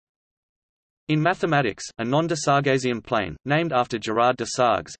In mathematics, a non-Desarguesian plane, named after Gerard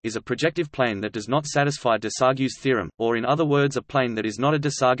Desargues, is a projective plane that does not satisfy Desargues' theorem, or in other words a plane that is not a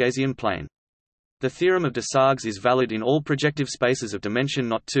Desarguesian plane. The theorem of Desargues is valid in all projective spaces of dimension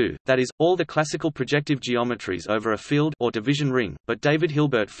not 2, that is, all the classical projective geometries over a field or division ring, but David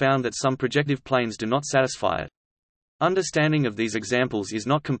Hilbert found that some projective planes do not satisfy it. Understanding of these examples is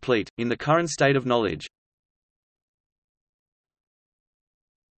not complete, in the current state of knowledge.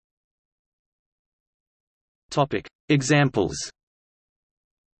 Examples.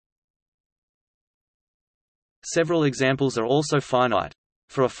 Several examples are also finite.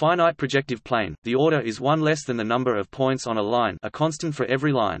 For a finite projective plane, the order is 1 less than the number of points on a line, a constant for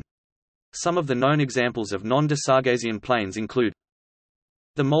every line. Some of the known examples of non-Desarguesian planes include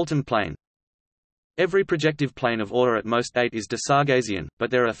the Moulton plane. Every projective plane of order at most 8 is Desarguesian,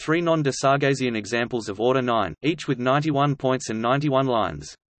 but there are 3 non-Desarguesian examples of order 9, each with 91 points and 91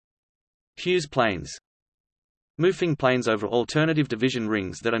 lines. Hughes planes. Moving planes over alternative division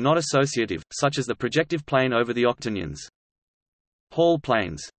rings that are not associative, such as the projective plane over the octonions. Hall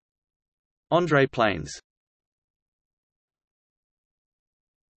planes. André planes.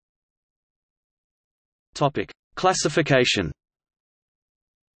 Topic: Classification.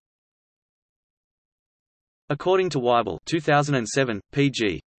 According to Weibel 2007,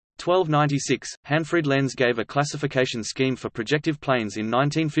 pg. 1296, Hanfried Lenz gave a classification scheme for projective planes in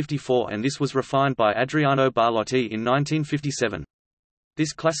 1954 and this was refined by Adriano Barlotti in 1957.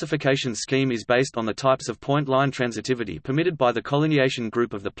 This classification scheme is based on the types of point-line transitivity permitted by the collineation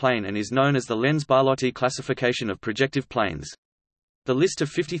group of the plane and is known as the Lenz-Barlotti classification of projective planes. The list of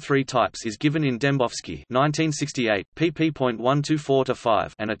 53 types is given in Dembowski 1968,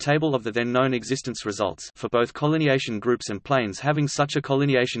 pp.124-5 and a table of the then known existence results for both collineation groups and planes having such a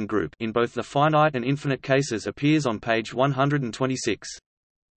collineation group in both the finite and infinite cases appears on page 126.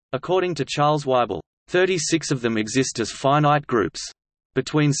 According to Charles Weibel, 36 of them exist as finite groups.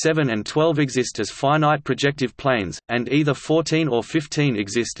 Between 7 and 12 exist as finite projective planes, and either 14 or 15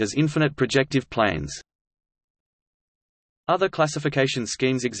 exist as infinite projective planes. Other classification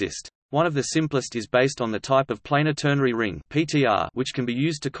schemes exist. One of the simplest is based on the type of planar ternary ring (PTR), which can be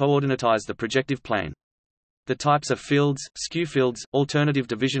used to coordinatize the projective plane. The types are fields, skew fields, alternative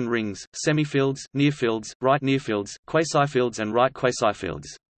division rings, semifields, nearfields, right nearfields, quasifields and right quasifields.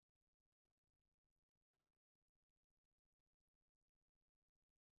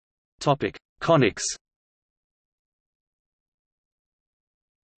 Topic: Conics.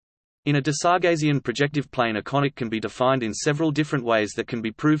 In a Desarguesian projective plane, a conic can be defined in several different ways that can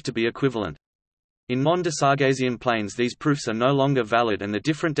be proved to be equivalent. In non-Desarguesian planes these proofs are no longer valid and the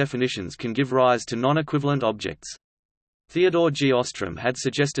different definitions can give rise to non-equivalent objects. Theodore G. Ostrom had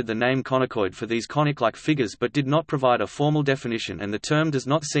suggested the name conicoid for these conic-like figures but did not provide a formal definition and the term does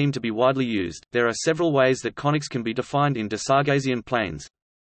not seem to be widely used. There are several ways that conics can be defined in Desarguesian planes.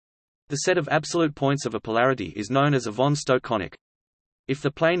 The set of absolute points of a polarity is known as a von Stokes conic. If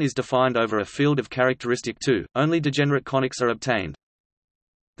the plane is defined over a field of characteristic 2, only degenerate conics are obtained.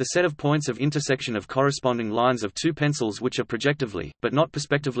 The set of points of intersection of corresponding lines of two pencils which are projectively, but not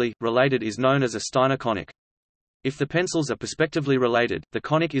perspectively, related is known as a Steiner conic. If the pencils are perspectively related, the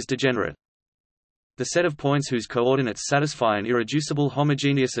conic is degenerate. The set of points whose coordinates satisfy an irreducible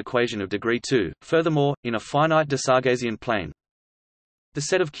homogeneous equation of degree 2, furthermore, in a finite Desarguesian plane. The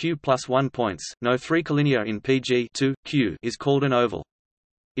set of q plus 1 points, no 3 collinear in Pg 2, q, is called an oval.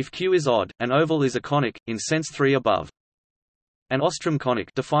 If Q is odd, an oval is a conic, in sense 3 above. An Ostrom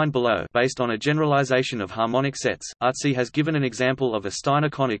conic defined below based on a generalization of harmonic sets, Artsy has given an example of a Steiner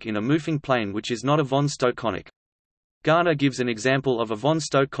conic in a moving plane which is not a von Stokes conic. Garner gives an example of a von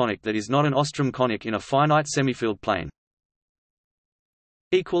Stokes conic that is not an Ostrom conic in a finite semifield plane.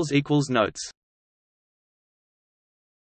 Notes